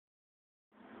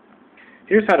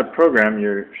Here's how to program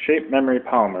your shape memory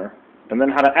polymer and then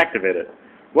how to activate it.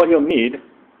 What you'll need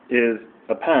is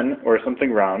a pen or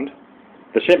something round,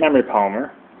 the shape memory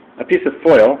polymer, a piece of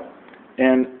foil,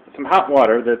 and some hot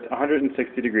water that's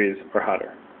 160 degrees or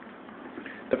hotter.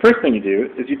 The first thing you do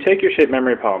is you take your shape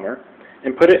memory polymer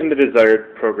and put it in the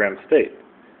desired program state.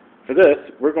 For this,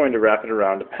 we're going to wrap it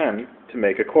around a pen to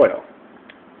make a coil.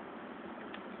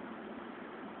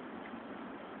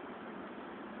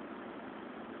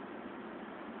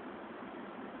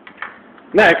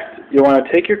 Next, you'll want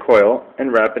to take your coil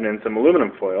and wrap it in some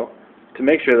aluminum foil to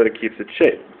make sure that it keeps its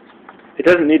shape. It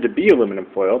doesn't need to be aluminum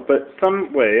foil, but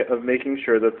some way of making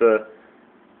sure that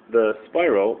the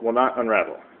spiral will not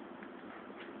unravel.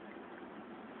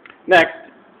 Next,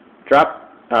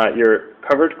 drop your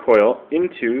covered coil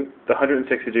into the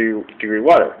 160 degree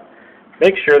water.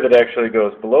 Make sure that it actually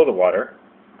goes below the water.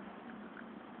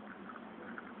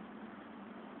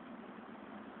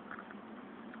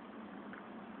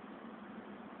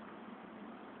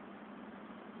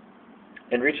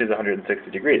 And reaches 160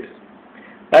 degrees.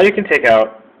 Now you can take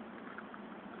out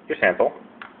your sample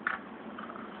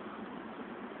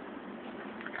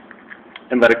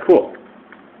and let it cool.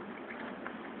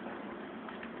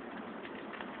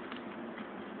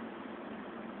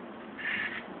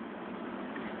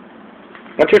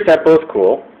 Once your sample is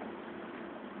cool,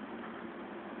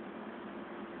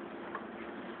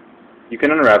 you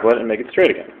can unravel it and make it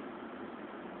straight again.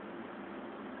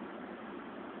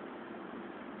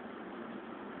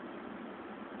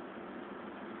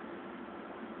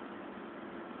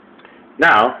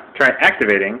 Now, try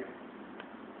activating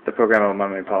the programmable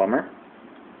memory polymer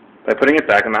by putting it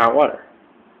back in the hot water.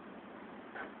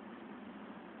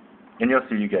 And you'll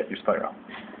see you get your spiral.